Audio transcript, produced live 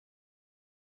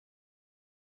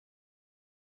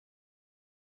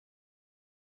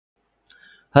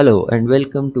Hello and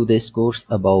welcome to this course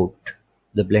about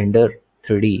the Blender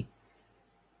 3D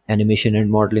animation and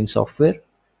modeling software.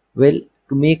 Well,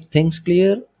 to make things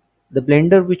clear, the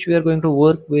Blender which we are going to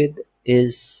work with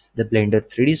is the Blender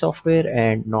 3D software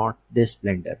and not this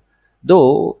Blender.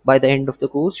 Though by the end of the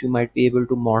course you might be able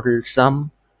to model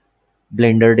some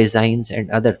Blender designs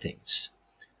and other things.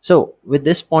 So with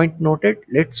this point noted,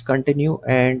 let's continue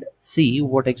and see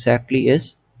what exactly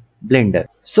is Blender.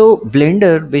 So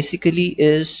Blender basically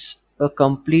is a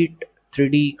complete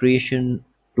 3D creation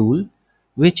tool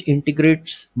which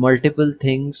integrates multiple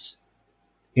things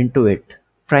into it.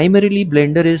 Primarily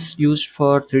Blender is used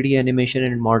for 3D animation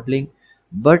and modeling,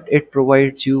 but it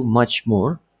provides you much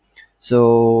more.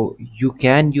 So you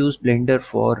can use Blender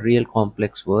for real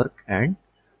complex work and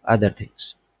other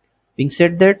things. Being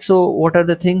said that, so what are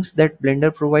the things that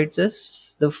Blender provides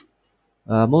us? The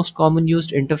most common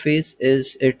used interface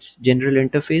is its general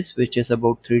interface, which is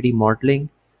about 3D modeling.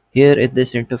 Here in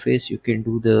this interface, you can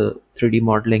do the 3D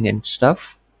modeling and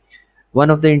stuff. One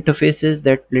of the interfaces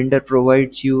that Blender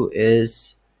provides you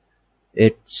is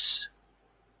its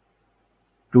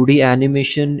 2D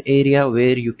animation area,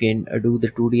 where you can do the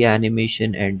 2D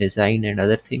animation and design and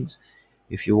other things.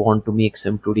 If you want to make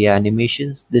some 2D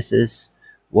animations, this is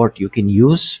what you can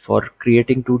use for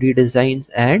creating 2D designs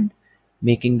and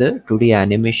making the 2D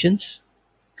animations.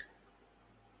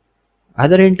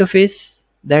 Other interface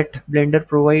that Blender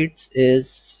provides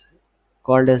is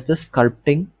called as the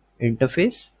sculpting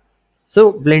interface.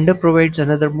 So Blender provides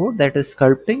another mode, that is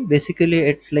sculpting. Basically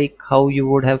it's like how you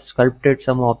would have sculpted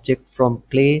some object from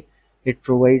clay. It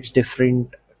provides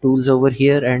different tools over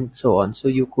here and so on. So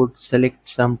you could select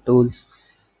some tools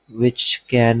which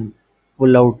can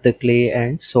pull out the clay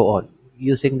and so on.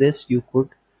 Using this you could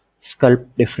sculpt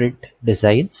different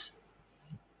designs.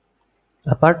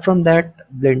 Apart from that,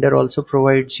 Blender also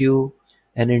provides you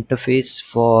an interface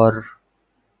for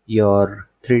your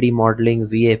 3D modeling,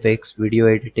 VFX, video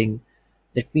editing.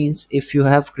 That means if you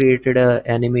have created a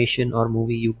animation or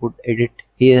movie, you could edit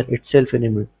here itself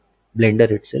in Blender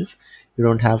itself. You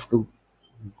don't have to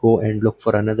go and look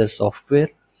for another software.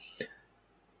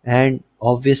 And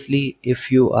obviously,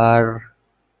 if you are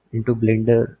into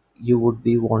Blender, you would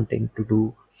be wanting to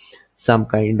do some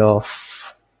kind of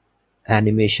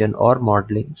animation or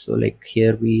modeling. So like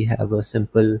here we have a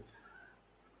simple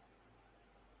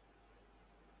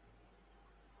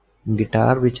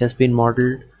guitar which has been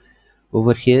modeled.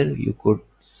 Over here you could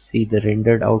see the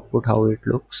rendered output, how it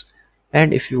looks,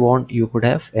 and if you want you could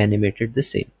have animated the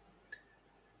same.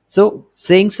 So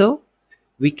saying so,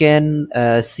 we can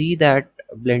see that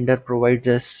Blender provides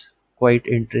us quite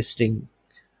interesting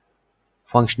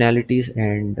functionalities,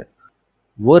 and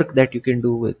work that you can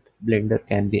do with Blender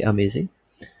can be amazing.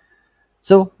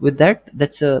 So with that,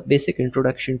 that's a basic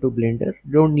introduction to Blender.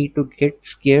 Don't need to get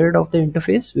scared of the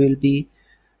interface. We'll be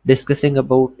discussing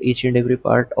about each and every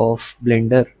part of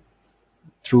Blender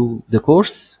through the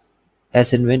course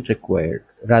as and when required,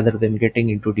 rather than getting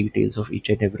into details of each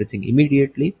and everything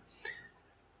immediately.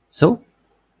 So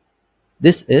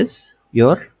this is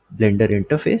your Blender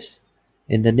interface.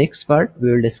 In the next part,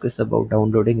 we will discuss about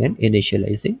downloading and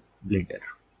initializing Blender.